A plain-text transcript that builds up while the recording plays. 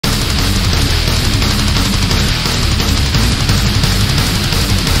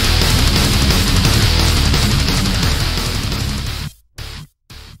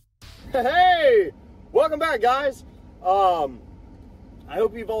Welcome back, guys. I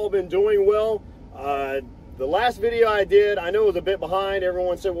hope you've all been doing well. The last video I did, I know it was a bit behind.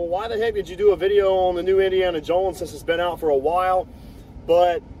 Everyone said, well, why the heck did you do a video on the new Indiana Jones since it's been out for a while?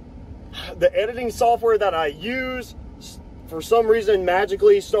 But the editing software that I use, for some reason,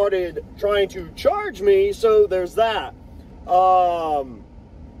 magically started trying to charge me, so there's that. Yeah,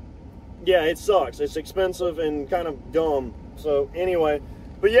 it sucks. It's expensive and kind of dumb. So anyway,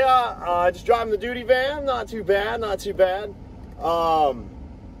 but yeah, just driving the duty van, not too bad, not too bad.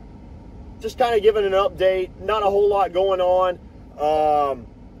 Just kind of giving an update, not a whole lot going on.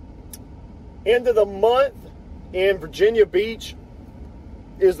 End of the month in Virginia Beach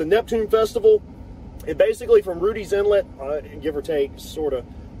is the Neptune Festival. And basically from Rudy's Inlet, give or take, sort of,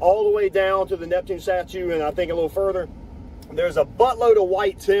 all the way down to the Neptune statue, and I think a little further, there's a buttload of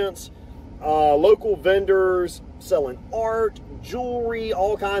white tents, local vendors selling art, jewelry,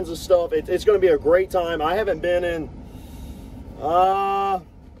 all kinds of stuff. It's going to be a great time. I haven't been in,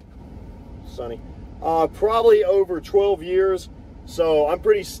 sunny, probably over 12 years, so I'm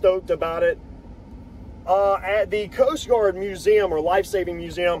pretty stoked about it. At the Coast Guard Museum, or Life Saving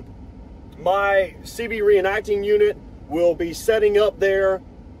Museum, my CB reenacting unit will be setting up there,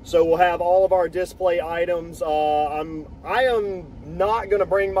 so we'll have all of our display items. I am not going to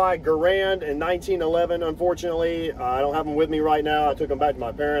bring my Garand in 1911, unfortunately. I don't have them with me right now. I took them back to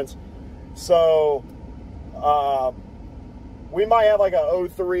my parents. So, we might have like a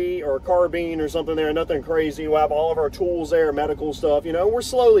 03 or a carbine or something there, nothing crazy. We'll have all of our tools there, medical stuff, you know, we're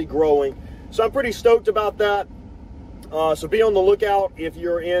slowly growing. So I'm pretty stoked about that. So be on the lookout if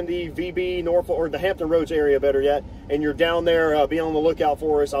you're in the VB, Norfolk, or the Hampton Roads area, better yet, and you're down there, be on the lookout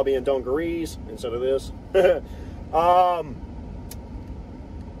for us. I'll be in Dungarees instead of this.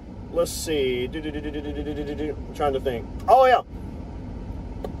 Let's see. I'm trying to think. Oh, yeah.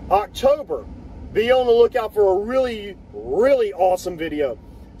 October. Be on the lookout for a really, really awesome video.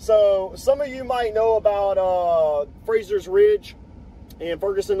 So some of you might know about Fraser's Ridge in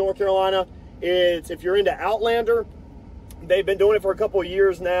Ferguson, North Carolina. It's, if you're into Outlander, they've been doing it for a couple of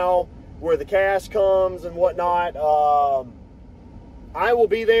years now, where the cast comes and whatnot. I will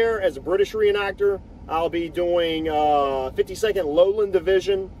be there as a British reenactor. I'll be doing 52nd Lowland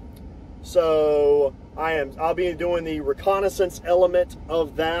Division. So I'll be doing the reconnaissance element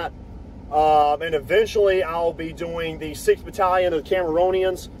of that. And eventually I'll be doing the 6th Battalion of the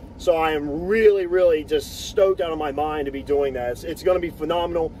Cameronians. So I am really, really just stoked out of my mind to be doing that. It's going to be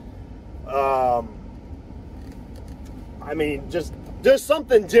phenomenal. I mean, just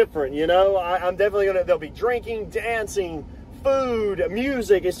something different, you know. I'm definitely going to, there'll be drinking, dancing, food,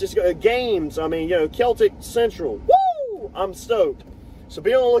 music. It's just games. I mean, you know, Celtic Central. Woo! I'm stoked. So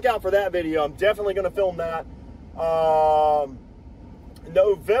be on the lookout for that video. I'm definitely going to film that.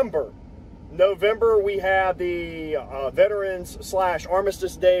 November, we have the Veterans /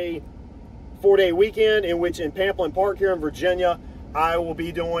 Armistice Day 4-day weekend, in which in Pamplin Park here in Virginia, I will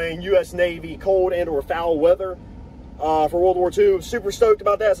be doing U.S. Navy cold and or foul weather for World War II. Super stoked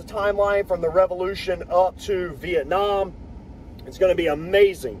about that. It's a timeline from the Revolution up to Vietnam. It's going to be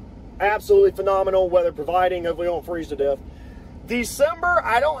amazing. Absolutely phenomenal weather providing. Hopefully we won't freeze to death. December,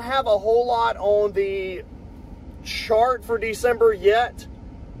 I don't have a whole lot on the chart for December yet,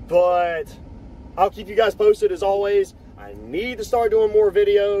 but I'll keep you guys posted as always. I need to start doing more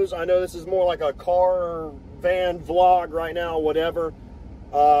videos. I know this is more like a car, van vlog right now, whatever.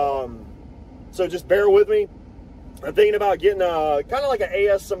 So just bear with me. I'm thinking about getting a kind of like an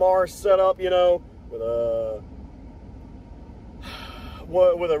ASMR setup, you know, with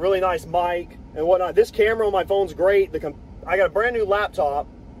a really nice mic and whatnot. This camera on my phone's great. I got a brand new laptop.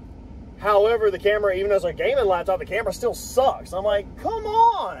 However, the camera, even as a gaming laptop, the camera still sucks. I'm like, come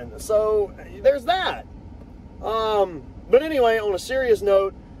on. So there's that. But anyway, on a serious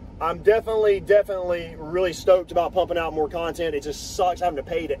note, I'm definitely really stoked about pumping out more content. It just sucks having to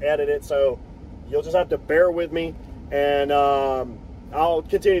pay to edit it. So you'll just have to bear with me. And I'll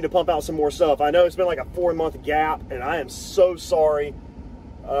continue to pump out some more stuff. I know it's been like a 4-month gap, and I am so sorry.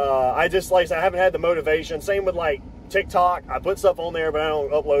 I just, like I said, I haven't had the motivation. Same with like TikTok. I put stuff on there, but I don't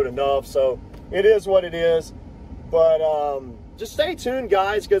upload enough. So it is what it is. But just stay tuned,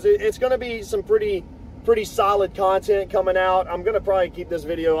 guys, because it's going to be some pretty solid content coming out. I'm going to probably keep this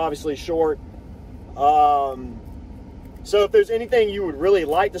video obviously short. So if there's anything you would really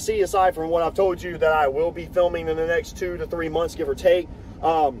like to see aside from what I've told you that I will be filming in the next 2 to 3 months, give or take,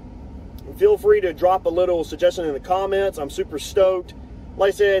 feel free to drop a little suggestion in the comments. I'm super stoked. Like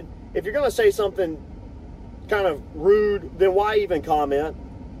I said, if you're going to say something kind of rude, then why even comment?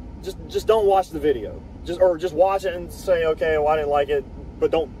 Just don't watch the video. Just watch it and say, okay, well, I didn't like it,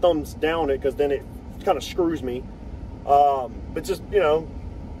 but don't thumbs down it, because then it kind of screws me. But just, you know,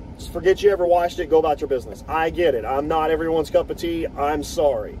 just forget you ever watched it, go about your business. I get it. I'm not everyone's cup of tea. I'm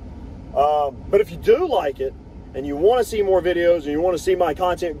sorry. But if you do like it, and you want to see more videos, and you want to see my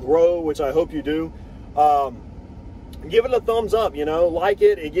content grow, which I hope you do, give it a thumbs up, you know, like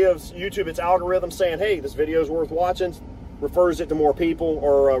it. It gives YouTube its algorithm saying, hey, this video is worth watching, refers it to more people,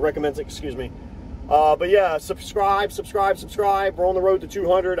 or recommends it, excuse me. But yeah, subscribe. We're on the road to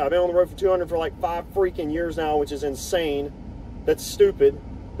 200. I've been on the road for 200 for like 5 freaking years now, which is insane. That's stupid,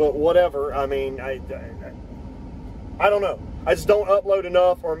 but whatever. I mean, I don't know. I just don't upload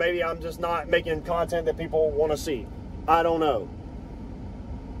enough, or maybe I'm just not making content that people want to see. I don't know.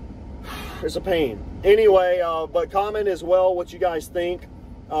 It's a pain. Anyway, but comment as well what you guys think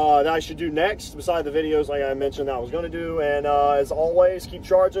that I should do next, beside the videos like I mentioned that I was going to do. And as always, keep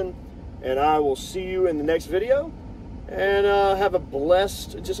charging, and I will see you in the next video. And have a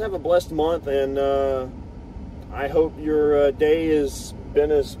blessed month, and I hope your day has been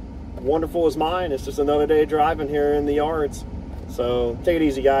as wonderful as mine. It's just another day driving here in the yards. So take it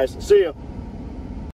easy, guys. See ya.